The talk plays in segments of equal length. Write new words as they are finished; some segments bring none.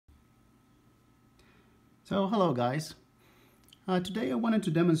So hello guys. Today I wanted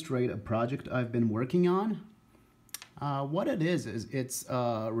to demonstrate a project I've been working on. What it is it's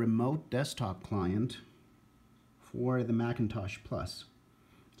a remote desktop client for the Macintosh Plus.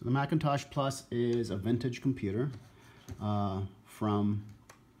 So the Macintosh Plus is a vintage computer from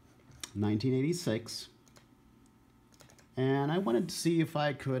 1986, and I wanted to see if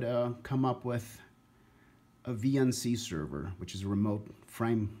I could come up with a VNC server, which is a remote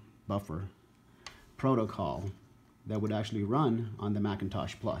frame buffer protocol that would actually run on the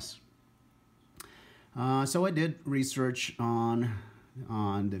Macintosh Plus. So I did research on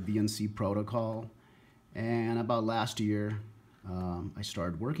the VNC protocol, and about last year I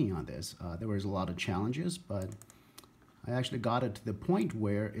started working on this. There was a lot of challenges, but I actually got it to the point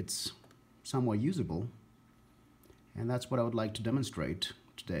where it's somewhat usable, and that's what I would like to demonstrate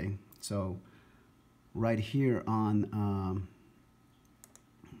today. So right here on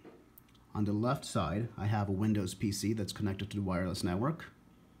the left side, I have a Windows PC that's connected to the wireless network.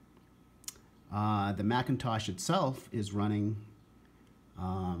 The Macintosh itself is running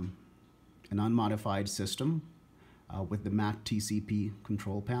an unmodified system with the Mac TCP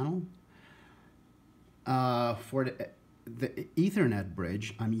control panel. For the Ethernet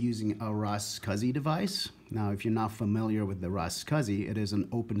bridge, I'm using a RaSCSI device. Now, if you're not familiar with the RaSCSI, it is an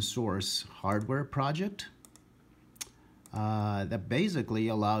open source hardware project that basically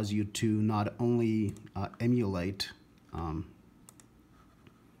allows you to not only emulate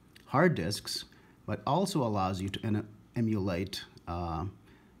hard disks, but also allows you to emulate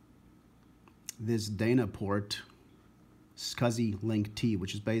this Dana port SCSI Link T,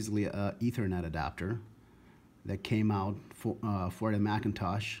 which is basically an Ethernet adapter that came out for the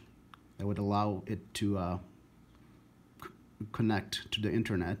Macintosh that would allow it to connect to the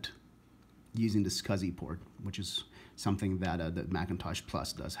internet using the SCSI port, which is something that the Macintosh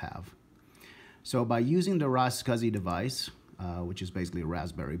Plus does have. So by using the RaSCSI device, which is basically a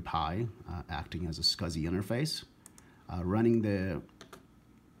Raspberry Pi acting as a SCSI interface, running the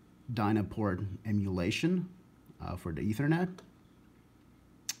Dynaport emulation for the Ethernet,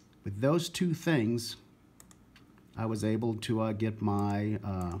 with those two things, I was able to get my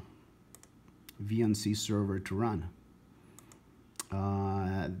VNC server to run.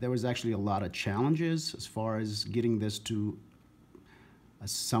 There was actually a lot of challenges as far as getting this to a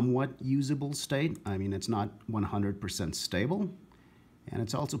somewhat usable state. I mean, it's not 100% stable, and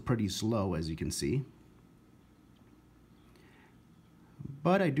it's also pretty slow, as you can see.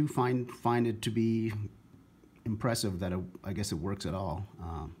 But I do find it to be impressive that I guess it works at all.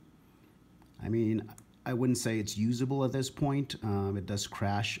 I mean, I wouldn't say it's usable at this point. It does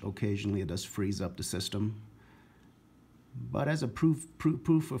crash occasionally. It does freeze up the system. But as a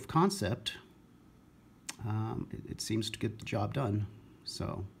proof of concept, it seems to get the job done.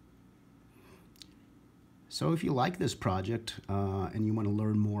 So if you like this project and you want to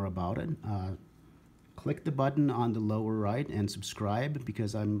learn more about it, click the button on the lower right and subscribe,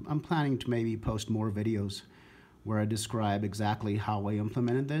 because I'm planning to maybe post more videos where I describe exactly how I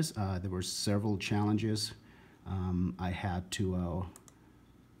implemented this. There were several challenges. I had to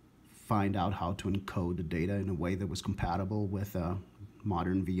find out how to encode the data in a way that was compatible with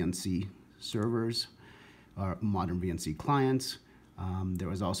modern VNC servers or modern VNC clients. There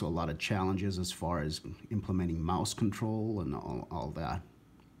was also a lot of challenges as far as implementing mouse control and all that.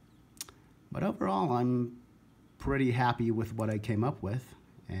 But overall, I'm pretty happy with what I came up with,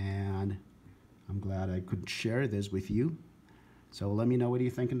 and I'm glad I could share this with you. So let me know what you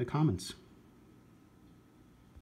think in the comments.